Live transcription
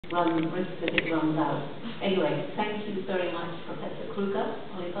risk that it runs out. Anyway, thank you very much, Professor Kruger,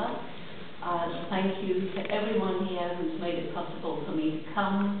 Oliver. Thank you to everyone here who's made it possible for me to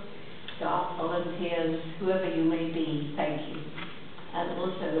come, staff, volunteers, whoever you may be, thank you. And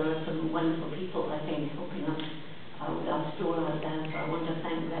also there are some wonderful people, I think, helping us with our stall out there, so I want to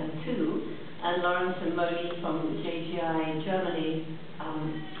thank them too. And Lawrence and Moni from JGI Germany,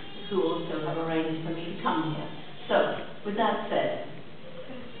 who also have arranged for me to come here. So, with that said,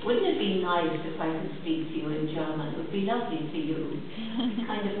 wouldn't it be nice if I could speak to you in German? It would be lovely for you. It would be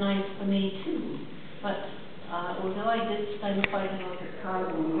kind of nice for me too. But although I did spend quite a lot of time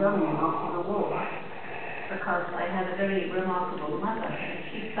in Germany after the war, because I had a very remarkable mother, and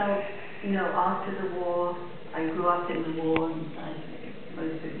she felt, you know, after the war, I grew up in the war, and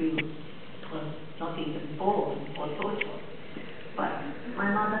most of you were not even born or thought of. But my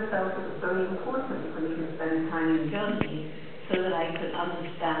mother felt it was very important for me to spend time in Germany so that I could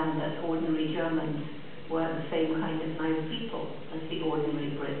understand that ordinary Germans were the same kind of nice people as the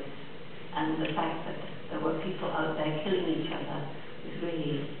ordinary Brits. And the fact that there were people out there killing each other was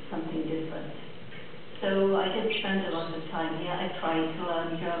really something different. So I did spend a lot of time here. I tried to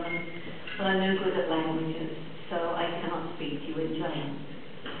learn German, but I'm no good at languages, so I cannot speak to you in German.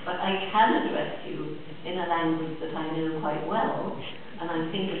 But I can address you in a language that I know quite well, and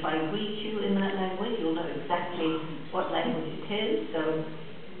I think if I greet you in that language, you'll know exactly what language it is. So